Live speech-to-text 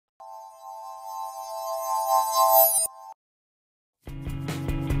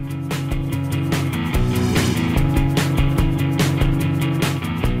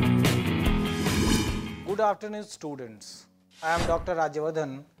Good afternoon, students. I am Dr.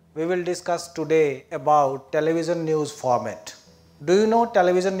 Rajavardhan. We will discuss today about television news format. Do you know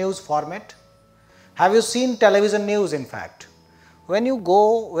television news format? Have you seen television news in fact? When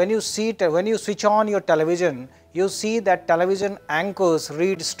you switch on your television, you see that television anchors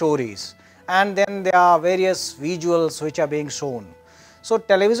read stories and then there are various visuals which are being shown. So,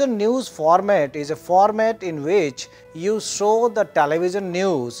 television news format is a format in which you show the television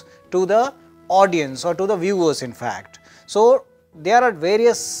news to the audience or to the viewers in fact. So, there are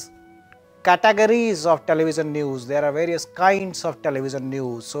various categories of television news, there are various kinds of television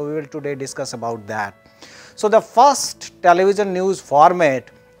news. So, we will today discuss about that. So, the first television news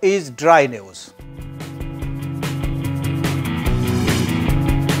format is dry news.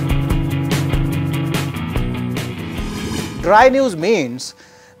 Dry news means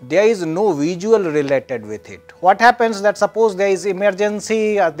there is no visual related with it. What happens that suppose there is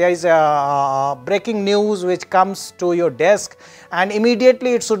emergency, there is a breaking news which comes to your desk and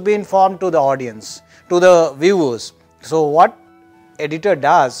immediately it should be informed to the audience, to the viewers. So, what editor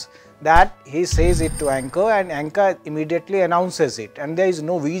does that he says it to anchor and anchor immediately announces it and there is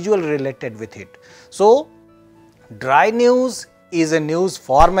no visual related with it. So, dry news is a news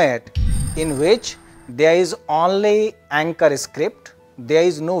format in which there is only anchor script, there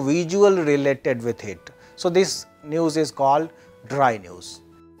is no visual related with it. So, this news is called dry news.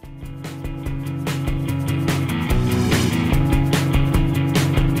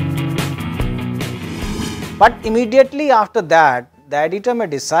 But immediately after that, the editor may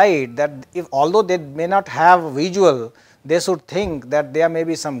decide that if although they may not have visual, they should think that there may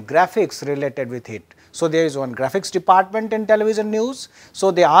be some graphics related with it. So, there is one graphics department in television news.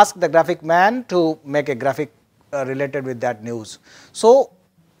 So, they ask the graphic man to make a graphic related with that news. So,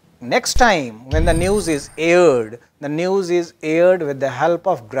 next time when the news is aired, the news is aired with the help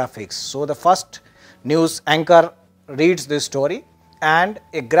of graphics. So, the first news anchor reads the story and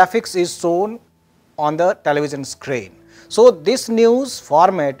a graphics is shown on the television screen. So, this news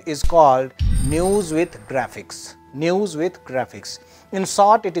format is called news with graphics, news with graphics. In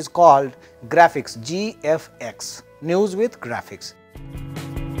short, it is called graphics, GFX, news with graphics.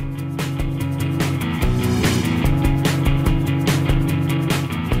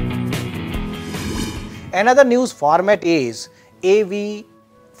 Another news format is AV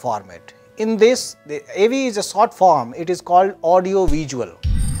format. In this, the AV is a short form, it is called audio visual.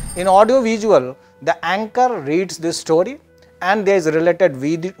 In audio visual, the anchor reads this story and there is related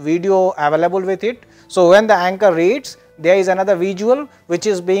video available with it. So, when the anchor reads, there is another visual which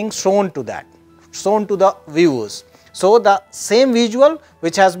is being shown to that, shown to the viewers. So, the same visual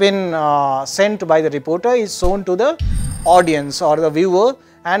which has been sent by the reporter is shown to the audience or the viewer,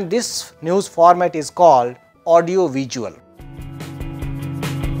 and this news format is called audio visual.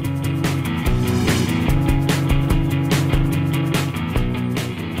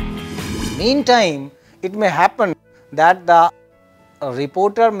 Meantime, it may happen that the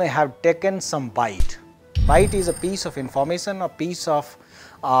reporter may have taken some bite. Bite is a piece of information, a piece of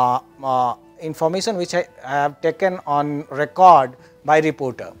information which I have taken on record by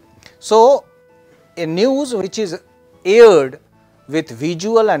reporter. So, a news which is aired with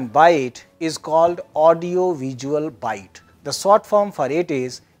visual and bite is called audio visual bite. The short form for it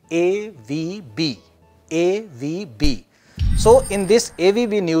is AVB, AVB. So, in this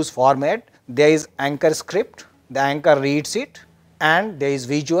AVB news format, there is anchor script, the anchor reads it and there is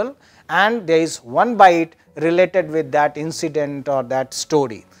visual and there is one bite related with that incident or that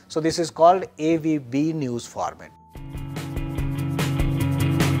story. So, this is called AVB news format.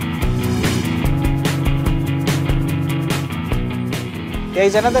 There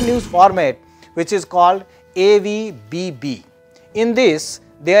is another news format which is called AVBB. In this,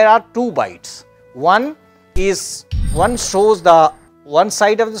 there are two bites. One shows the one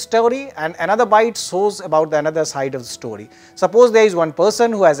side of the story and another bite shows about the another side of the story. Suppose there is one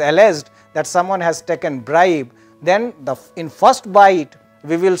person who has alleged that someone has taken bribe, then in first bite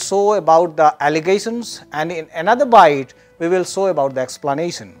we will show about the allegations and in another bite we will show about the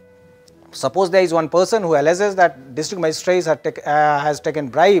explanation. Suppose there is one person who alleges that district magistrate has taken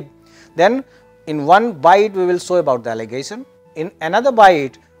bribe, then in one bite we will show about the allegation, in another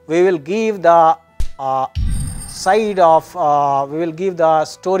bite we will give the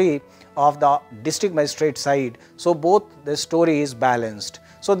story of the district magistrate side. So, both the story is balanced.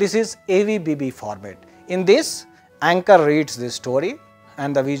 So, this is AVBB format. In this, anchor reads the story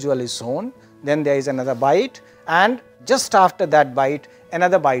and the visual is shown, then there is another bite and just after that bite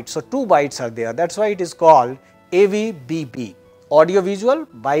another byte. So, 2 bytes are there, that is why it is called AVBB, audio visual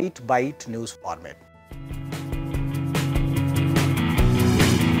byte news format.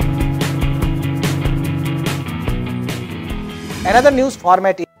 Another news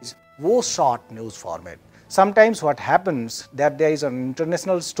format is short news format. Sometimes what happens that there is an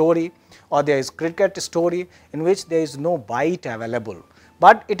international story or there is cricket story in which there is no byte available,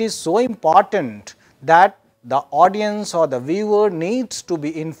 but it is so important that the audience or the viewer needs to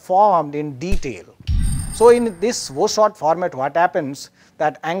be informed in detail. So, in this short format what happens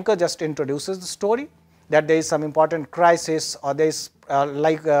that anchor just introduces the story, that there is some important crisis or there is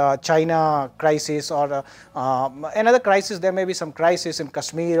like China crisis or another crisis, there may be some crisis in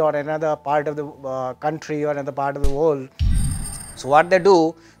Kashmir or another part of the country or another part of the world. So, what they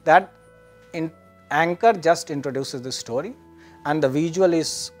do that anchor just introduces the story and the visual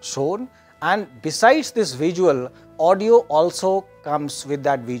is shown, and besides this visual, audio also comes with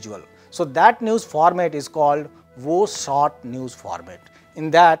that visual. So, that news format is called short news format. In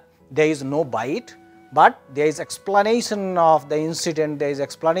that there is no byte, but there is explanation of the incident, there is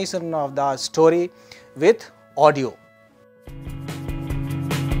explanation of the story with audio.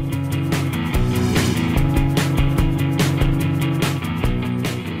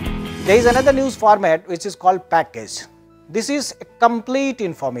 There is another news format which is called package. This is a complete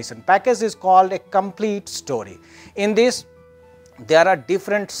information. Package is called a complete story. In this, there are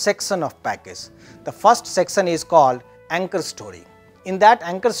different sections of package. The first section is called anchor story. In that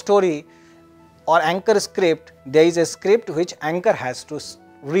anchor story or anchor script, there is a script which anchor has to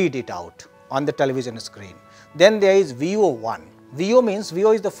read it out on the television screen. Then there is VO1. VO means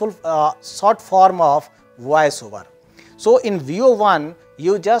VO is the full short form of voiceover. So, in VO1,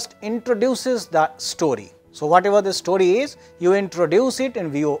 you just introduces the story. So, whatever the story is, you introduce it in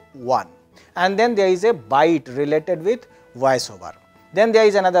VO1, and then there is a byte related with voiceover. Then there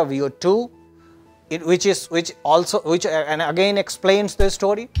is another VO2, which again explains the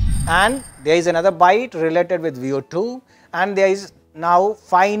story, and there is another byte related with VO2, and there is now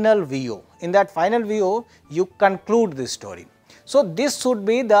final VO. In that final VO, you conclude the story. So, this should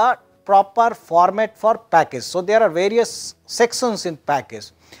be the proper format for package. So, there are various sections in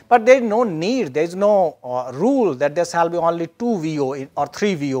package, but there is no need, there is no rule that there shall be only 2 VO or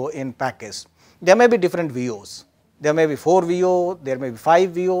 3 VO in package. There may be different VOs. There may be 4 VO, there may be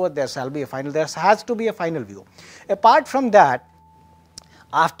 5 VO, there shall be a final, there has to be a final VO. Apart from that,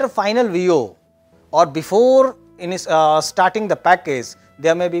 after final VO or before starting the package,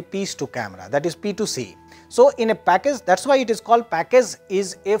 there may be piece to camera, that is P2C. So, in a package, that is why it is called package,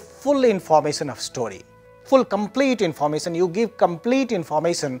 is a full information of story, full complete information, you give complete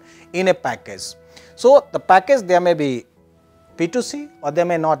information in a package. So, the package there may be P2C or there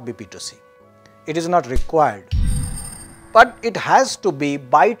may not be P2C, it is not required, but it has to be,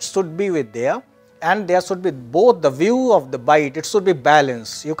 byte should be with there, and there should be both the view of the byte, it should be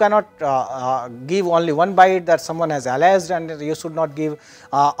balanced. You cannot give only one byte that someone has alleged, and you should not give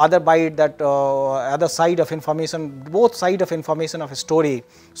other byte that other side of information, both side of information of a story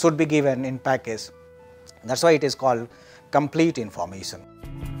should be given in package. That is why it is called complete information.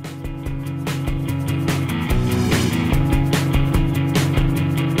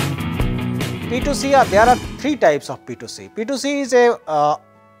 P2C, there are 3 types of P2C. P2C is a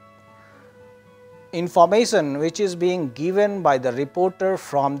information which is being given by the reporter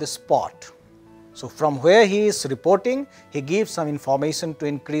from the spot. So, from where he is reporting, he gives some information to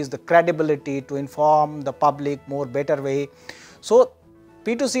increase the credibility, to inform the public more better way. So,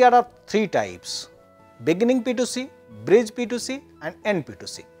 P2C are 3 types: beginning P2C, bridge P2C and end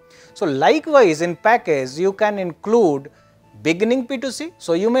P2C. So, likewise in package you can include beginning P2C.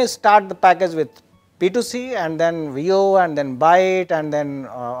 So, you may start the package with P2C and then VO and then byte and then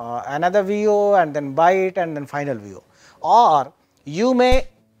another VO and then byte and then final VO, or you may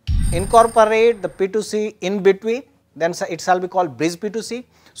incorporate the P2C in between, then it shall be called bridge P2C.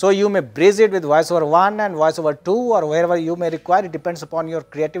 So, you may bridge it with voiceover 1 and voiceover 2 or wherever you may require, it depends upon your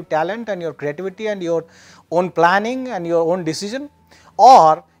creative talent and your creativity and your own planning and your own decision.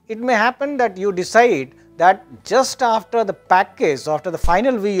 Or it may happen that you decide that just after the package, after the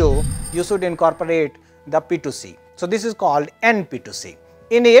final VO, you should incorporate the P2C. So, this is called end P2C.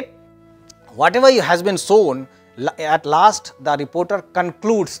 In it, whatever has been shown, at last the reporter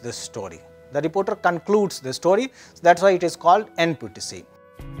concludes this story. The reporter concludes the story, so that is why it is called end P2C.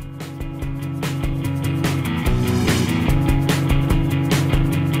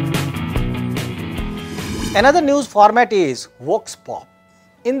 Another news format is Vox Pop.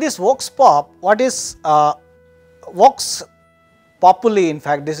 In this Vox Pop, what is Vox populi, in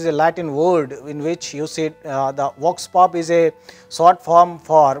fact this is a Latin word in which you see the vox pop is a short form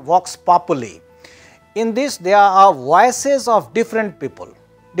for vox populi. In this there are voices of different people.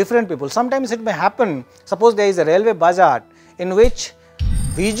 Sometimes it may happen, suppose there is a railway budget in which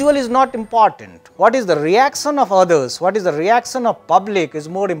visual is not important. What is the reaction of others, what is the reaction of public is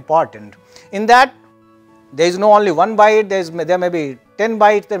more important. In that there is no only one byte, there may be 10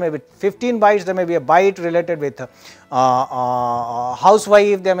 bytes, there may be 15 bytes, there may be a byte related with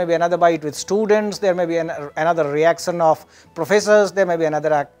housewife, there may be another byte with students, there may be another reaction of professors, there may be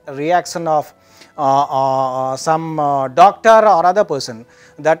another reaction of some doctor or other person,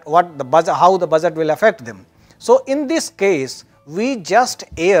 that how the budget will affect them. So in this case we just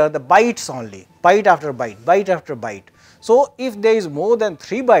air the bytes only, byte after byte. So if there is more than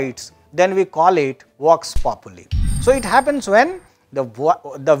 3 bytes, then we call it vox populi. So it happens when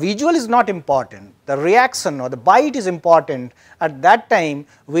the visual is not important, the reaction or the byte is important. At that time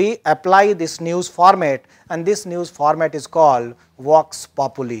we apply this news format, and this news format is called vox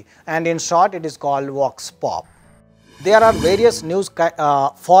populi, and in short it is called vox pop. There are various news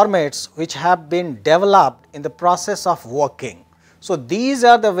formats which have been developed in the process of working. So these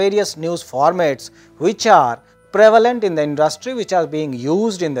are the various news formats which are prevalent in the industry, which are being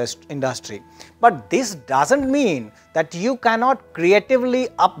used in the industry. But this does not mean that you cannot creatively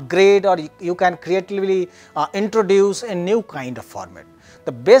upgrade or you can creatively introduce a new kind of format.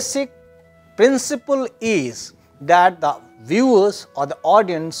 The basic principle is that the viewers or the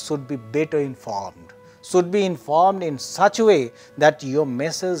audience should be better informed, should be informed in such a way that your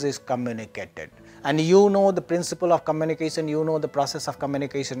message is communicated. And you know the principle of communication, you know the process of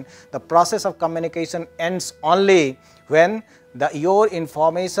communication. The process of communication ends only when your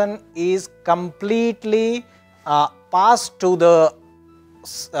information is completely passed to the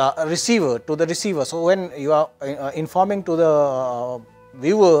receiver. So when you are informing to the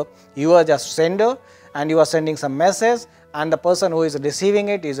viewer, you are just sender and you are sending some message, and the person who is receiving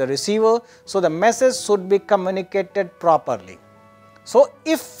it is a receiver. So the message should be communicated properly. So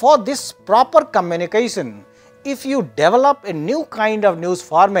if for this proper communication, if you develop a new kind of news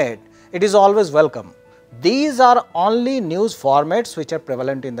format, it is always welcome. These are only news formats which are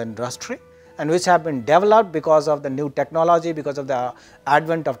prevalent in the industry and which have been developed because of the new technology, because of the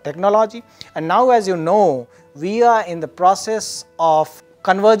advent of technology. And now, as you know, we are in the process of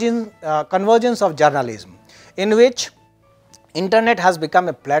convergence of journalism, in which internet has become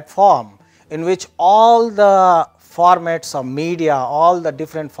a platform in which all the formats of media, all the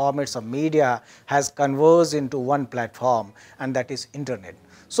different formats of media has converged into one platform, and that is internet.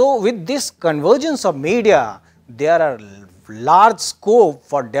 So with this convergence of media, there are large scope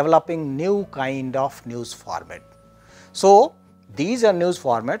for developing new kind of news format. So these are news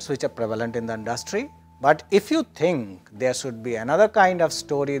formats which are prevalent in the industry. But if you think there should be another kind of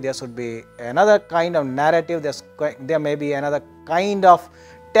story, there should be another kind of narrative, there may be another kind of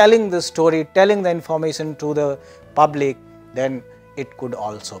telling the story, telling the information to the public, then it could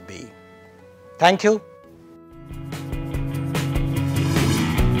also be. Thank you.